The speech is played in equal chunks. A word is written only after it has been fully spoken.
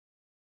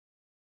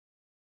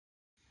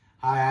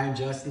Hi, I'm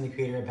Justin, the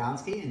creator of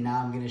Bounskee, and now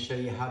I'm going to show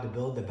you how to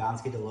build the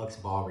Bounskee Deluxe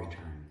ball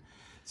return.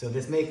 So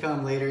this may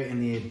come later in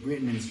the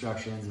written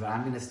instructions, but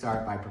I'm going to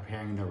start by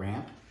preparing the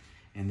ramp.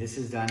 And this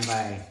is done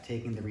by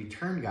taking the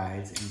return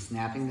guides and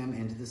snapping them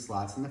into the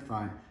slots in the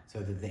front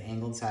so that the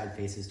angled side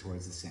faces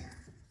towards the center.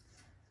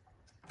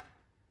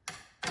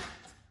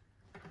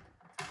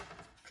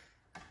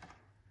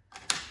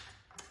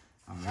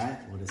 All right,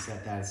 we'll just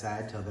set that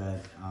aside till the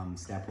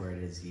step where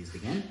it is used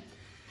again.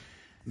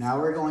 Now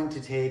we're going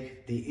to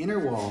take the inner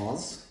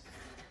walls,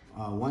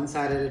 one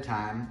side at a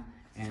time,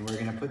 and we're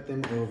gonna put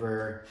them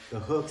over the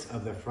hooks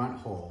of the front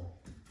hole.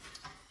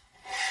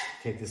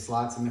 Take the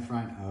slots in the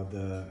front of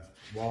the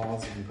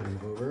walls and put them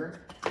over.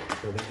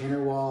 So the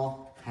inner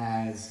wall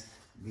has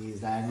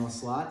these diagonal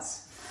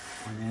slots,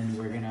 and then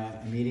we're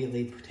gonna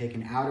immediately take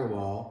an outer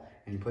wall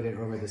and put it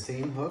over the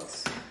same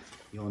hooks.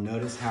 You'll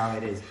notice how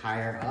it is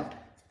higher up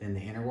than the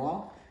inner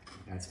wall.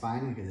 That's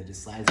fine because it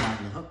just slides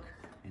down the hook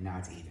and now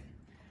it's even.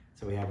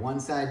 So we have one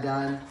side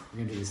done. We're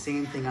gonna do the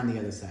same thing on the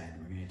other side.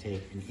 We're gonna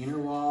take an inner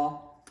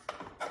wall,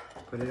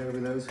 put it over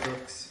those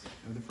hooks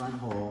of the front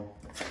hole,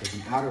 take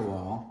an outer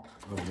wall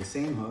over the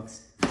same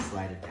hooks and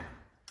slide it down.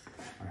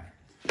 All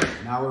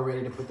right, now we're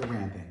ready to put the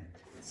ramp in.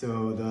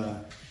 So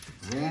the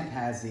ramp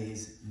has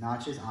these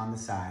notches on the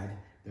side.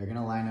 They're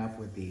gonna line up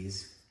with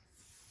these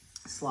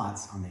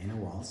slots on the inner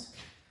walls.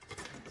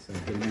 So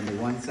get them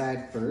into one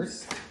side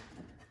first,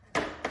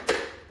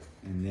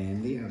 and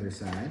then the other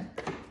side.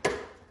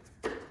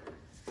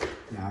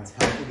 Now it's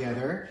held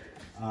together.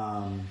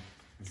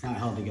 It's not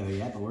held together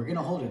yet, but we're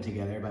gonna hold it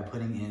together by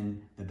putting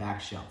in the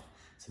back shelf.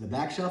 So the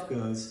back shelf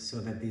goes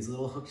so that these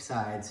little hook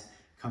sides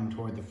come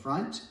toward the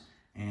front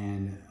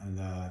and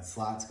the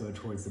slots go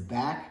towards the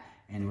back,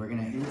 and we're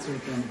gonna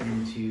insert them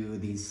into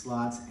these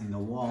slots in the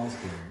walls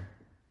here,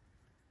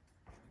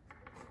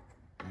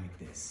 like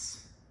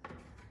this.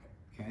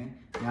 Okay,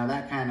 now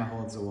that kind of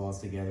holds the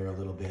walls together a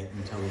little bit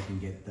until we can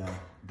get the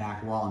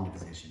back wall into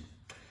position.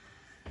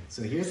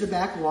 So here's the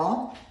back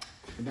wall.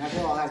 The back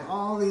wall has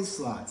all these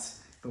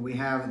slots, but we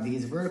have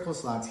these vertical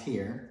slots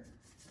here.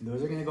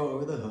 Those are gonna go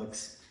over the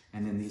hooks,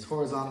 and then these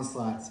horizontal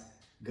slots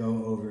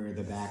go over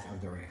the back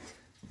of the ramp.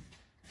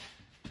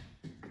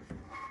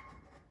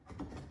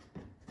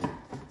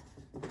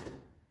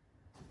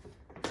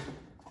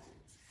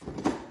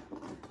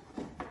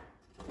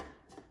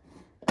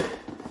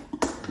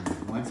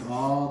 Once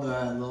all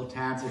the little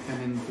tabs are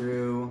coming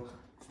through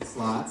the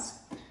slots,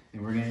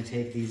 then we're gonna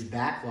take these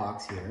back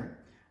locks here,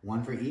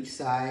 one for each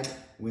side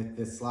with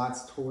the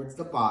slots towards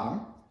the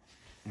bottom,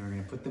 and we're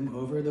gonna put them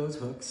over those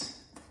hooks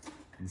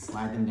and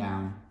slide them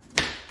down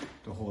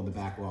to hold the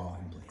back wall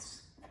in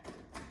place.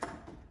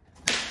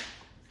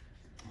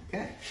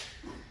 Okay,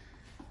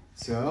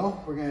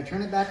 so we're gonna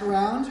turn it back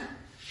around,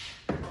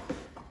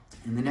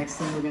 and the next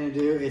thing we're gonna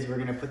do is we're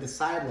gonna put the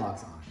side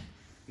locks on.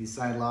 These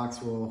side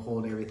locks will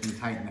hold everything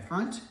tight in the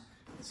front.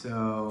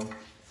 So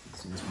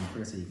let's do this one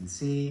first so you can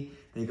see.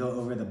 They go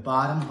over the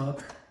bottom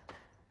hook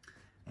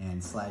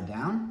and slide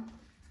down.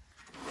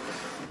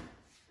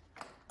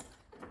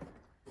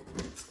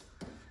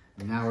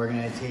 And now we're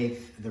gonna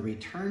take the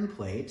return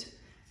plate,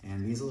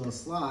 and these little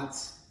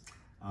slots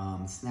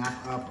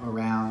snap up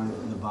around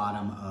the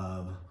bottom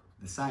of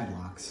the side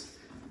locks.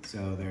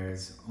 So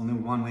there's only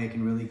one way it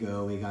can really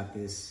go. We got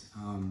this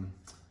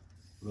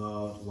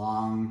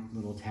long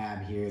little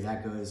tab here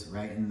that goes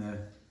right in the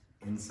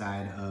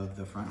inside of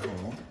the front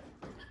hole.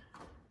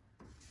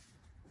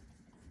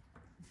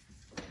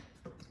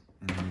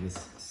 And then we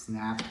just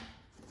snap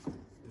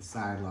the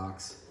side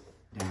locks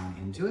down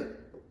into it.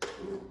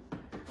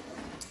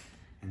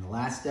 And the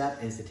last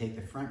step is to take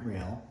the front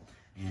rail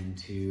and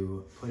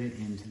to put it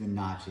into the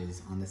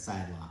notches on the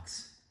side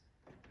locks,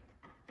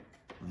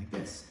 like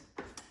this.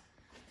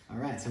 All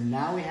right, so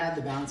now we have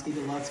the Bounskee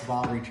Deluxe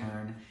ball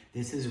return.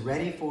 This is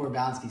ready for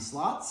Bounskee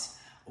slots,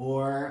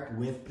 or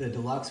with the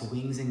Deluxe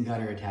wings and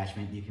gutter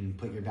attachment, you can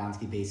put your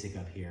Bounskee Basic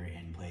up here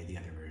and play the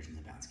other versions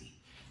of Bounskee.